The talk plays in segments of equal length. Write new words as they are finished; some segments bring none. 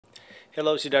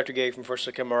Hello, this is Dr. Gay from First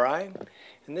Look MRI,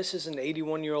 and this is an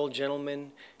 81-year-old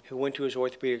gentleman who went to his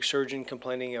orthopedic surgeon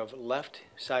complaining of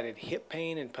left-sided hip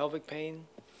pain and pelvic pain.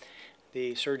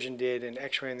 The surgeon did an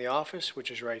x-ray in the office, which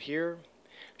is right here,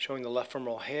 showing the left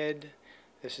femoral head.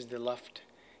 This is the left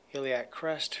iliac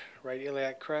crest, right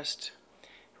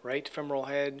femoral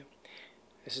head.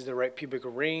 This is the right pubic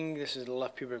ring. This is the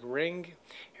left pubic ring.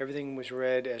 Everything was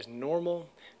read as normal.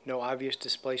 No obvious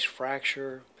displaced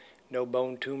fracture, no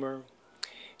bone tumor.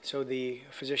 So the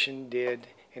physician did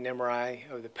an MRI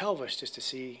of the pelvis just to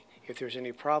see if there's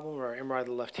any problem, or MRI of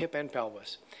the left hip and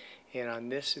pelvis. And on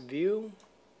this view,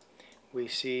 we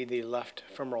see the left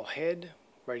femoral head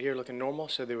right here looking normal,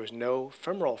 so there was no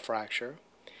femoral fracture.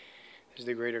 This is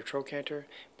the greater trochanter,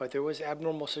 but there was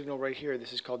abnormal signal right here.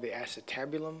 This is called the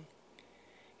acetabulum.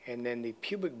 And then the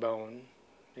pubic bone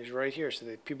is right here. So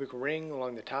the pubic ring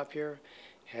along the top here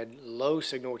had low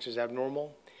signal, which is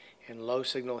abnormal, and low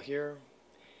signal here,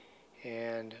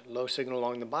 and low signal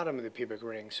along the bottom of the pubic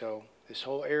ring. So this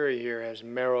whole area here has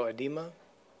marrow edema.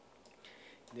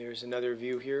 There's another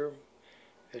view here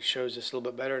that shows this a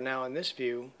little bit better. Now in this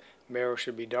view, marrow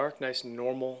should be dark, nice and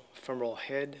normal femoral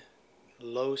head,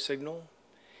 low signal,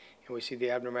 and we see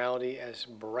the abnormality as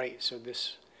bright. So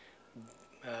this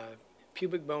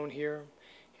pubic bone here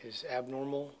is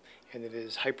abnormal, and it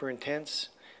is hyperintense.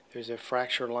 There's a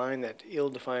fracture line. That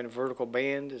ill-defined vertical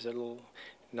band is a little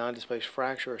non-displaced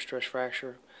fracture or stress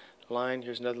fracture line.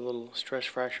 Here's another little stress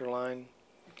fracture line,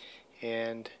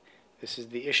 and this is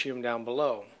the ischium down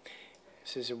below.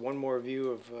 This is one more view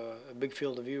of a big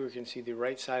field of view. We can see the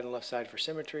right side and left side for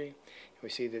symmetry. And we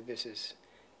see that this is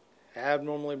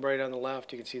abnormally bright on the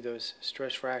left. You can see those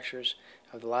stress fractures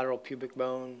of the lateral pubic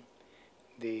bone,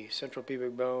 the central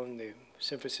pubic bone, the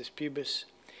symphysis pubis,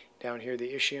 down here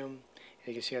the ischium.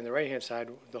 And you can see on the right hand side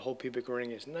the whole pubic ring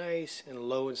is nice and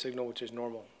low in signal, which is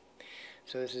normal.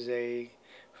 So this is a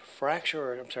fracture,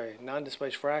 or I'm sorry,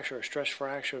 non-displaced fracture or stress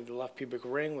fracture of the left pubic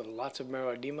ring with lots of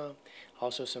marrow edema.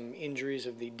 Also some injuries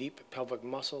of the deep pelvic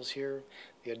muscles here,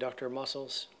 the adductor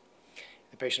muscles.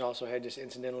 The patient also had just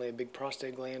incidentally a big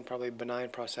prostate gland, probably benign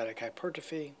prostatic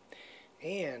hypertrophy,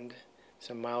 and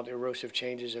some mild erosive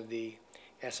changes of the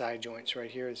SI joints. Right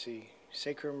here is the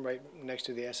sacrum right next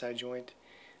to the SI joint.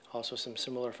 Also some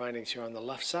similar findings here on the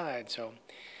left side. So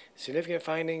significant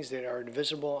findings that are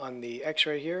visible on the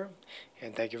x-ray here,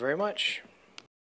 and thank you very much.